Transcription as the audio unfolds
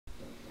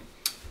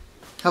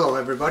Hello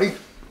everybody,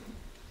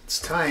 it's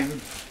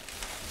time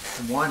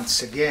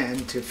once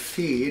again to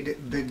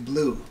feed Big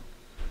Blue.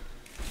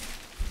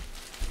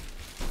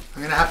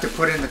 I'm gonna have to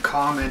put in the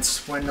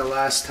comments when the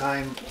last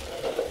time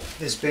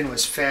this bin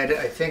was fed.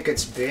 I think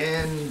it's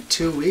been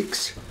 2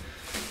 weeks,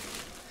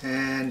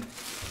 and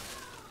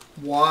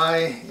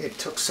why it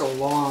took so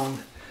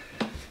long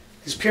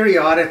is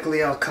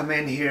periodically I'll come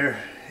in here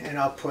and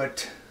I'll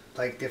put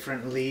like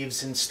different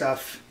leaves and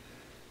stuff.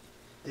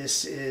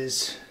 This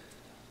is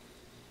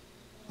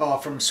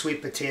from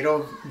sweet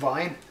potato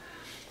vine.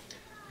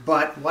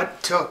 But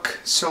what took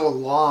so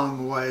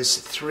long was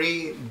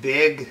 3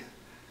 big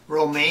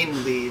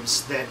romaine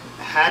leaves that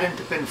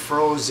hadn't been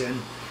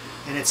frozen,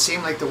 and it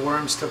seemed like the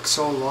worms took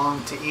so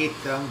long to eat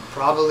them,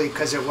 probably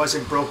because it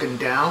wasn't broken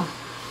down.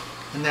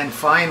 And then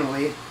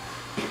finally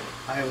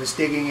I was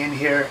digging in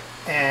here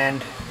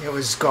and it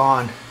was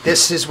gone.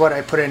 This is what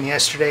I put in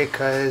yesterday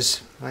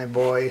because my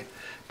boy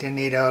didn't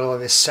eat all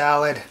of his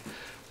salad,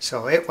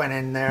 so it went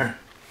in there.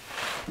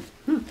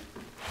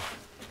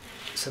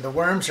 So the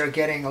worms are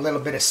getting a little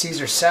bit of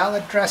Caesar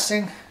salad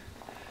dressing.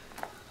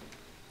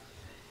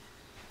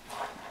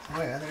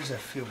 Oh yeah, there's a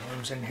few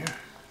worms in here.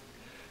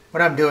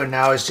 What I'm doing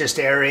now is just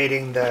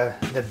aerating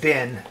the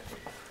bin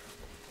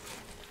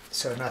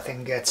so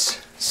nothing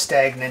gets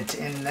stagnant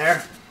in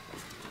there.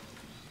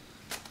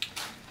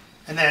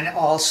 And then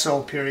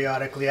also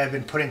periodically I've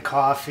been putting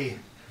coffee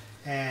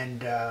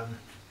and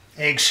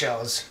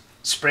eggshells,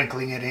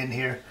 sprinkling it in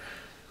here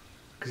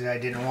because I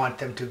didn't want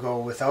them to go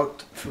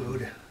without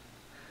food.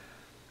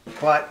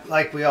 But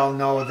like we all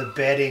know, the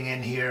bedding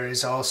in here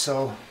is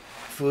also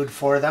food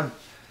for them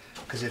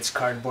because it's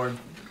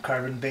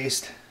carbon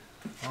based.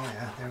 Oh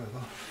yeah, there we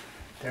go.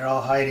 They're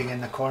all hiding in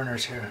the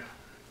corners here.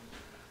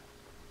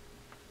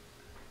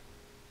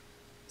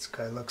 This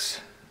guy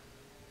looks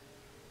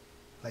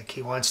like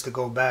he wants to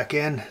go back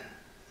in.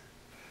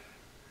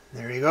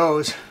 There he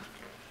goes.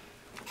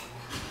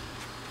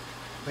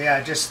 But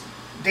yeah, just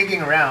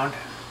digging around.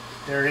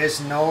 There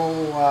is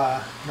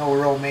no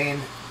romaine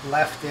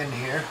left in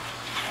here.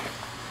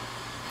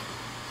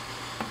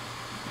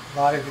 A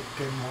lot of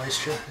good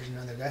moisture. There's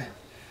another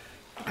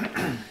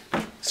guy.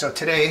 So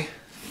today,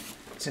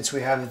 since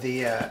we have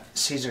the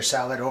Caesar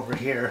salad over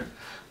here,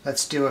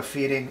 let's do a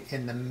feeding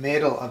in the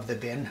middle of the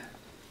bin.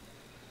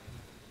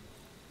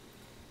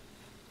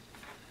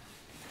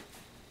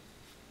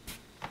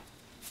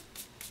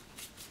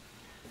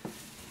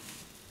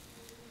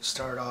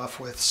 Start off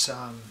with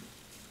some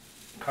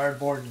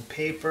cardboard and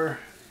paper,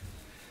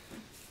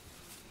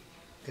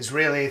 because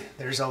really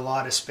there's a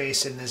lot of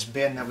space in this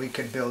bin that we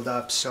could build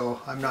up, so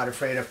I'm not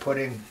afraid of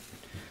putting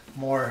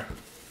more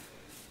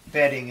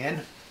bedding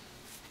in.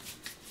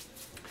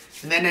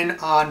 And then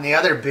on the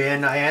other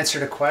bin I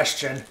answered a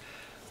question: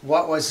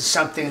 what was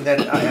something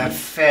that I have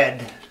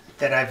fed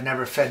that I've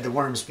never fed the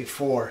worms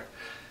before?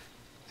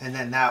 And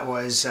then that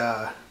was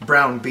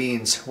brown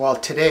beans. Well,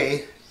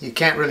 today, you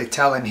can't really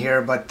tell in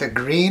here, but the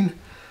green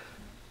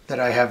that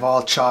I have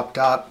all chopped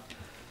up,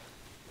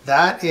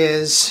 that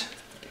is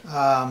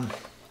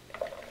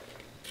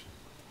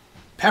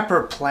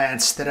pepper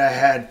plants that I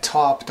had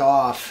topped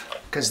off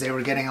because they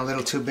were getting a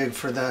little too big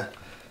for the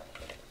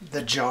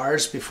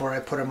jars before I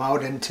put them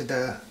out into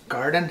the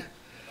garden.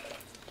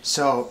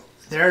 So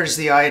there's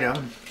the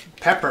item,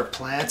 pepper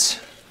plants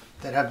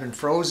that have been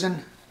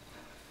frozen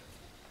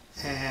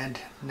and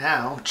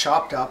now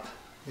chopped up,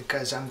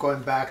 because I'm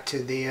going back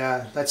to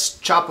the, let's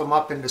chop them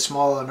up into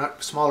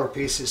smaller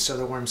pieces so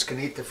the worms can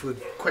eat the food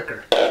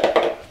quicker.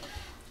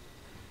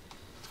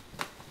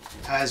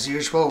 As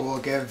usual, we'll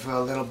give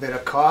a little bit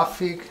of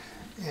coffee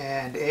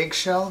and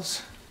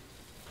eggshells.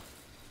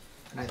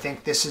 And I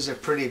think this is a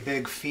pretty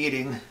big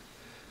feeding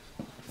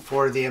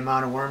for the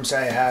amount of worms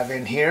I have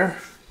in here.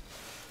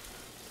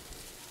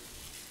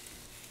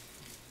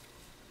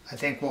 I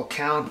think we'll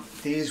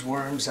count these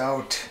worms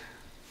out,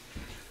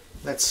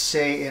 let's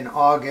say in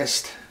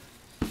August,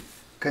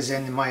 because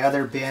in my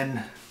other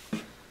bin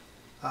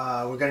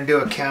we're going to do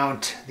a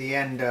count the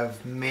end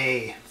of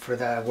May for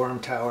the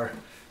worm tower,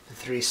 the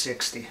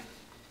 360.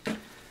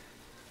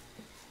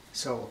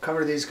 So we'll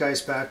cover these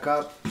guys back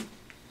up.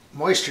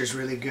 Moisture's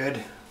really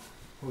good.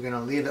 We're going to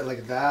leave it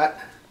like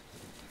that,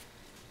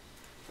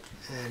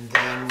 and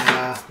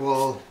then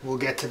we'll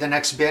get to the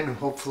next bin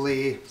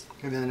hopefully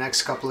in the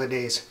next couple of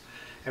days.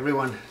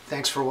 Everyone,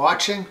 thanks for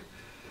watching,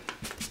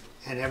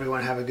 and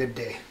everyone have a good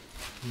day.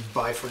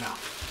 Bye for now.